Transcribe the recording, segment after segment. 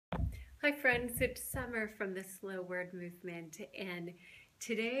Hi friends, it's Summer from the Slow Word Movement, and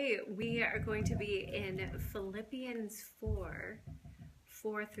today we are going to be in Philippians 4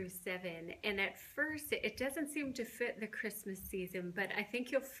 through 7. And at first it doesn't seem to fit the Christmas season, but I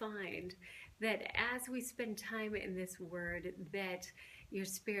think you'll find that as we spend time in this word, that your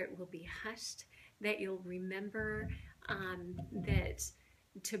spirit will be hushed, that you'll remember that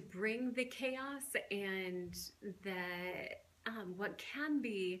to bring the chaos and what can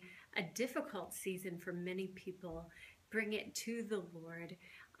be a difficult season for many people, bring it to the Lord,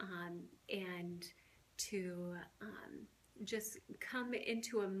 and to just come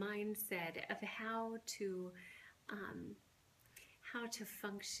into a mindset of how to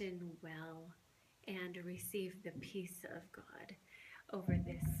function well and receive the peace of God over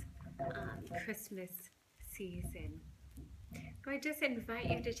this Christmas season. So I just invite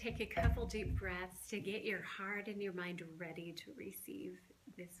you to take a couple deep breaths to get your heart and your mind ready to receive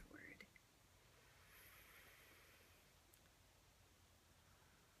this word.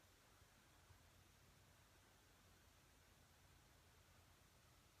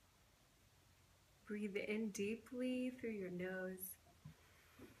 Breathe in deeply through your nose.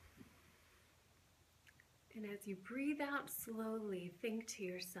 And as you breathe out slowly, think to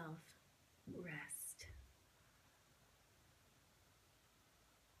yourself, rest.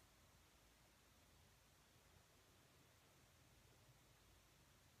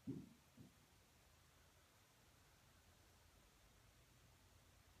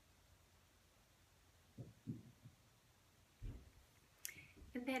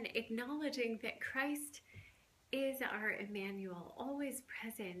 And then acknowledging that Christ is our Emmanuel, always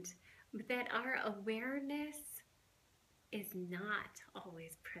present, but that our awareness is not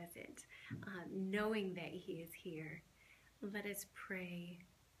always present, knowing that He is here. Let us pray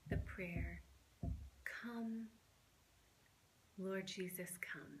the prayer, "Come, Lord Jesus,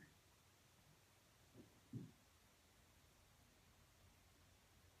 come."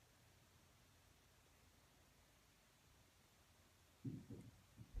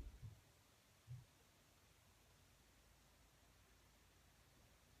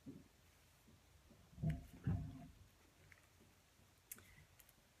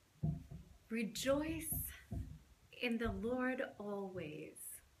 Rejoice in the Lord always.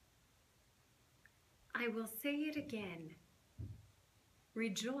 I will say it again.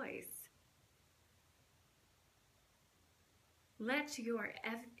 Rejoice. Let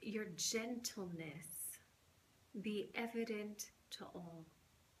your gentleness be evident to all.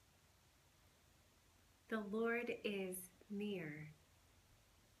 The Lord is near.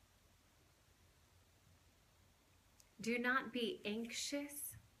 Do not be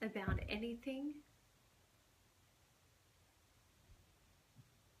anxious about anything,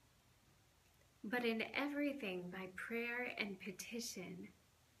 but in everything by prayer and petition,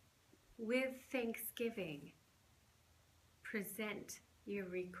 with thanksgiving, present your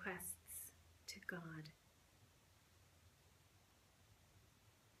requests to God.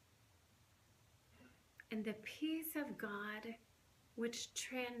 And the peace of God, which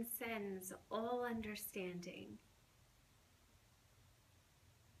transcends all understanding,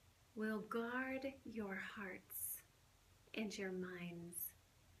 will guard your hearts and your minds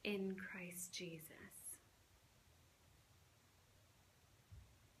in Christ Jesus.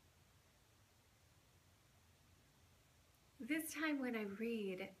 This time when I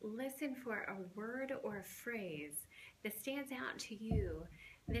read, listen for a word or a phrase that stands out to you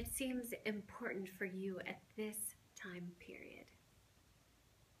that seems important for you at this time period.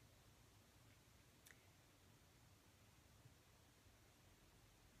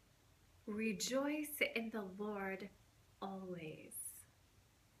 Rejoice in the Lord always.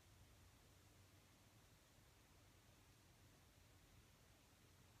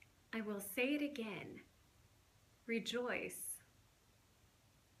 I will say it again. Rejoice.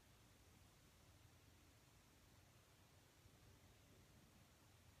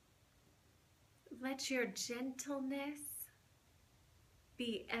 Let your gentleness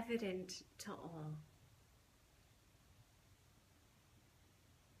be evident to all.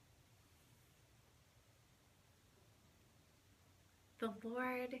 The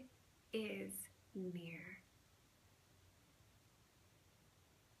Lord is near.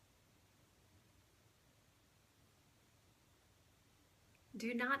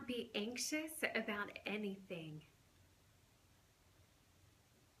 Do not be anxious about anything,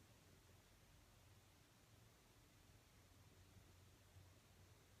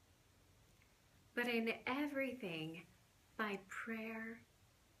 but in everything by prayer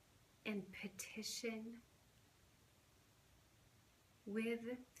and petition, with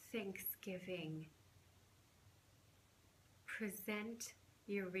thanksgiving, present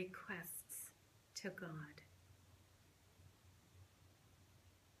your requests to God.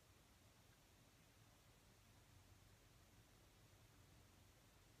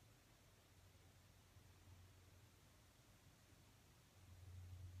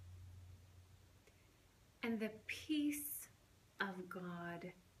 And the peace of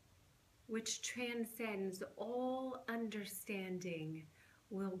God, which transcends all understanding,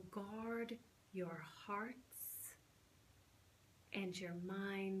 will guard your hearts and your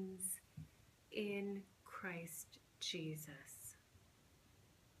minds in Christ Jesus.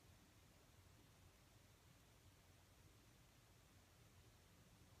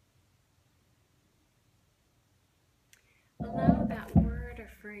 Allow that word or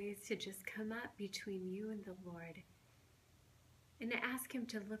phrase to just come up between you and the Lord, and ask Him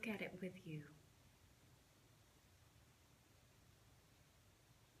to look at it with you.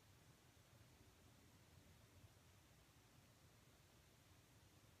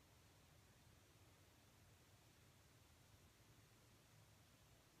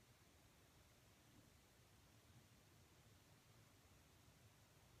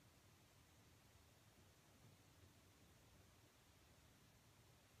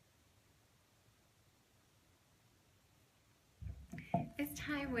 This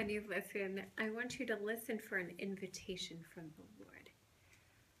time when you listen, I want you to listen for an invitation from the Lord.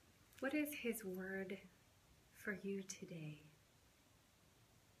 What is His word for you today?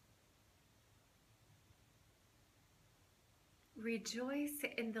 Rejoice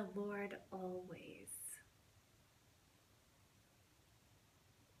in the Lord always.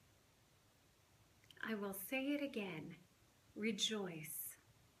 I will say it again. Rejoice.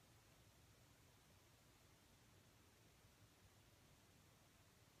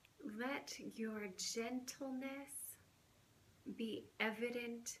 Let your gentleness be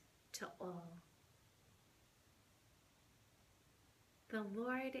evident to all. The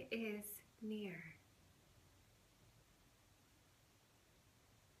Lord is near.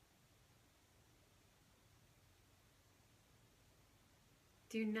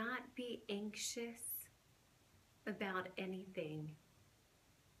 Do not be anxious about anything.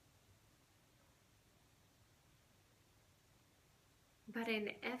 But in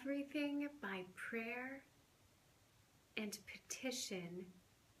everything, by prayer and petition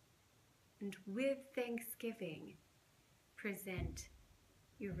and with thanksgiving, present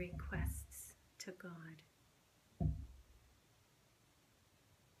your requests to God.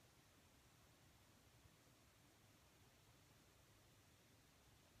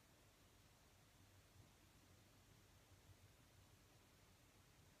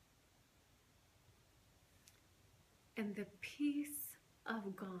 And the peace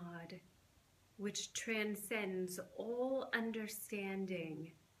of God, which transcends all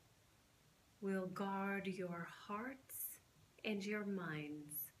understanding, will guard your hearts and your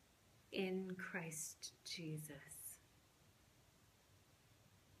minds in Christ Jesus.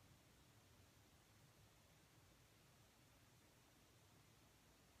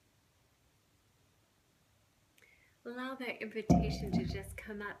 Allow that invitation to just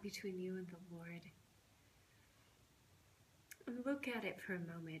come up between you and the Lord. And look at it for a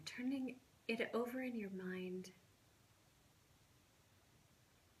moment, turning it over in your mind.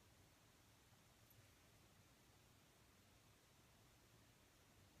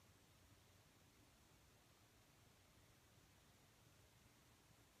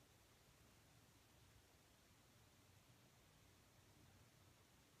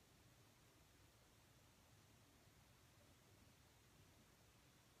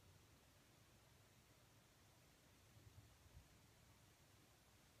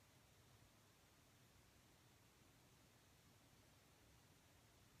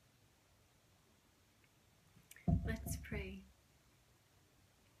 Let's pray.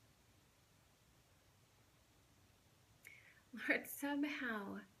 Lord,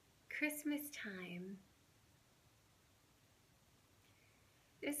 somehow, Christmas time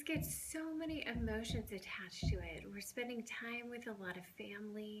just gets so many emotions attached to it. We're spending time with a lot of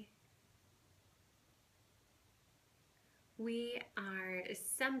family. We are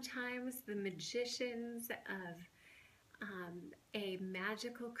sometimes the magicians of a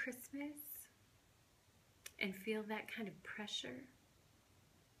magical Christmas and feel that kind of pressure.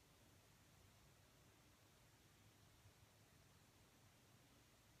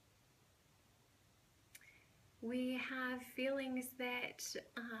 We have feelings that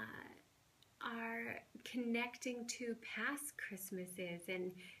are connecting to past Christmases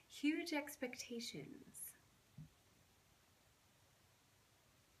and huge expectations.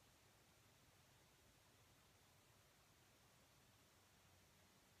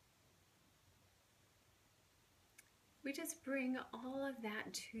 We just bring all of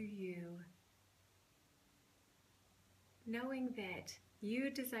that to you, knowing that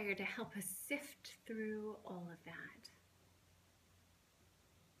you desire to help us sift through all of that,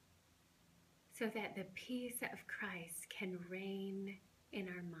 so that the peace of Christ can reign in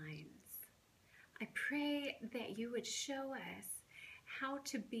our minds. I pray that you would show us how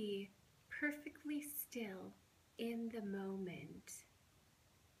to be perfectly still in the moment,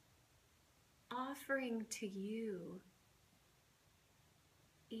 offering to you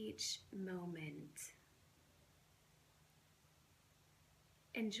each moment,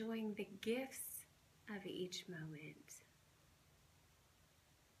 enjoying the gifts of each moment.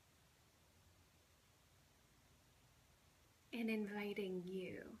 And inviting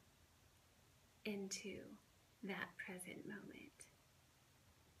you into that present moment.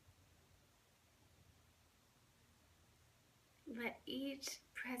 Let each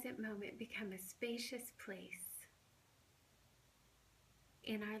present moment become a spacious place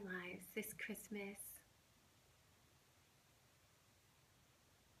in our lives this Christmas.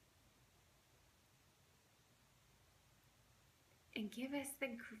 And give us the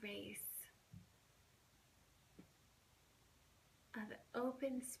grace of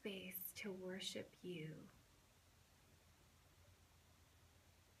open space to worship you.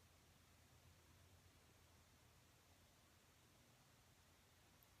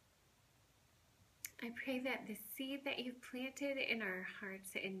 I pray that the seed that you've planted in our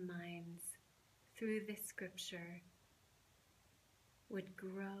hearts and minds through this scripture would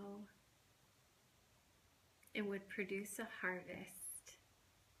grow and would produce a harvest.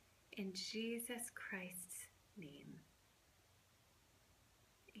 In Jesus Christ's name,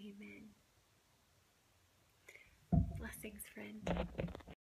 amen. Blessings, friend.